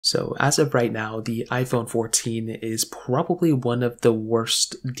So as of right now, the iPhone 14 is probably one of the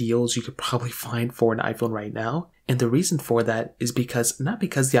worst deals you could probably find for an iPhone right now. And the reason for that is not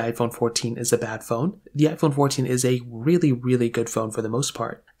because the iPhone 14 is a bad phone. The iPhone 14 is a really, really good phone for the most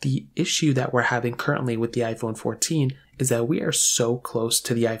part. The issue that we're having currently with the iPhone 14 is that we are so close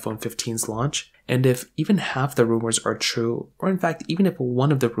to the iPhone 15's launch. And if even half the rumors are true, or in fact, even if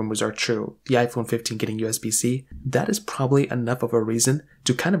one of the rumors are true, the iPhone 15 getting USB-C, that is probably enough of a reason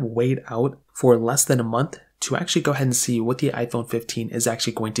to kind of wait out for less than a month to actually go ahead and see what the iPhone 15 is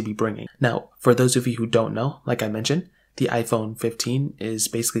actually going to be bringing. Now, for those of you who don't know, like I mentioned, the iPhone 15 is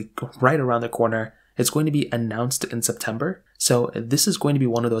basically right around the corner. It's going to be announced in September. So this is going to be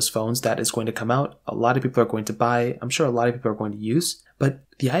one of those phones that is going to come out. A lot of people are going to buy. I'm sure a lot of people are going to use. But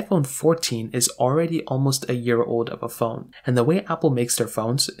the iPhone 14 is already almost a year old of a phone. And the way Apple makes their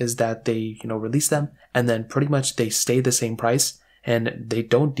phones is that they, release them and then pretty much they stay the same price and they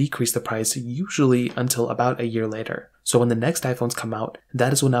don't decrease the price usually until about a year later. So when the next iPhones come out,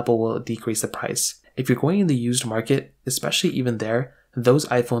 that is when Apple will decrease the price. If you're going in the used market, especially even there, those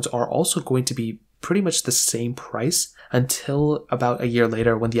iPhones are also going to be pretty much the same price until about a year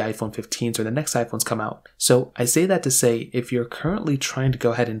later when the iPhone 15s or the next iPhones come out. So I say that to say, if you're currently trying to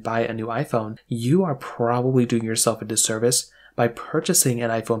go ahead and buy a new iPhone, you are probably doing yourself a disservice by purchasing an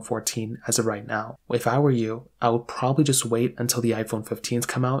iPhone 14 as of right now. If I were you, I would probably just wait until the iPhone 15s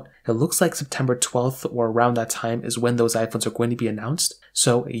come out. It looks like September 12th or around that time is when those iPhones are going to be announced.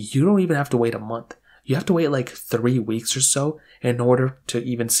 So you don't even have to wait a month. You have to wait like 3 weeks or so in order to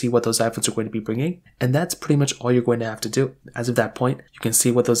even see what those iPhones are going to be bringing. And that's pretty much all you're going to have to do. As of that point, you can see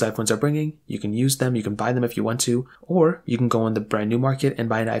what those iPhones are bringing. You can use them. You can buy them if you want to. Or you can go on the brand new market and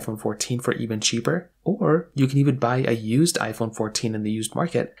buy an iPhone 14 for even cheaper. Or you can even buy a used iPhone 14 in the used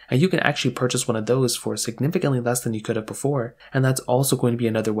market. And you can actually purchase one of those for significantly less than you could have before. And that's also going to be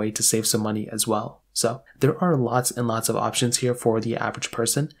another way to save some money as well. So there are lots and lots of options here for the average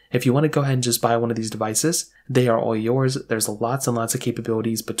person. If you want to go ahead and just buy one of these devices, they are all yours. There's lots and lots of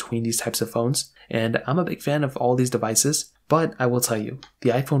capabilities between these types of phones. And I'm a big fan of all these devices. But I will tell you, the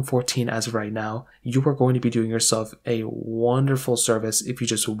iPhone 14 as of right now, you are going to be doing yourself a wonderful service if you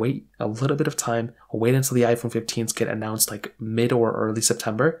just wait a little bit of time, wait until the iPhone 15s get announced like mid or early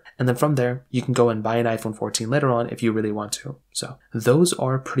September, and then from there, you can go and buy an iPhone 14 later on if you really want to. So those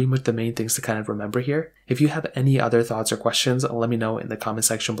are pretty much the main things to kind of remember here. If you have any other thoughts or questions, let me know in the comment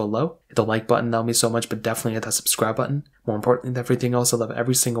section below. Hit the like button, that would mean so much, but definitely hit that subscribe button. More importantly than everything else, I love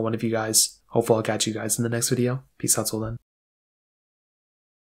every single one of you guys. Hopefully I'll catch you guys in the next video. Peace out till then.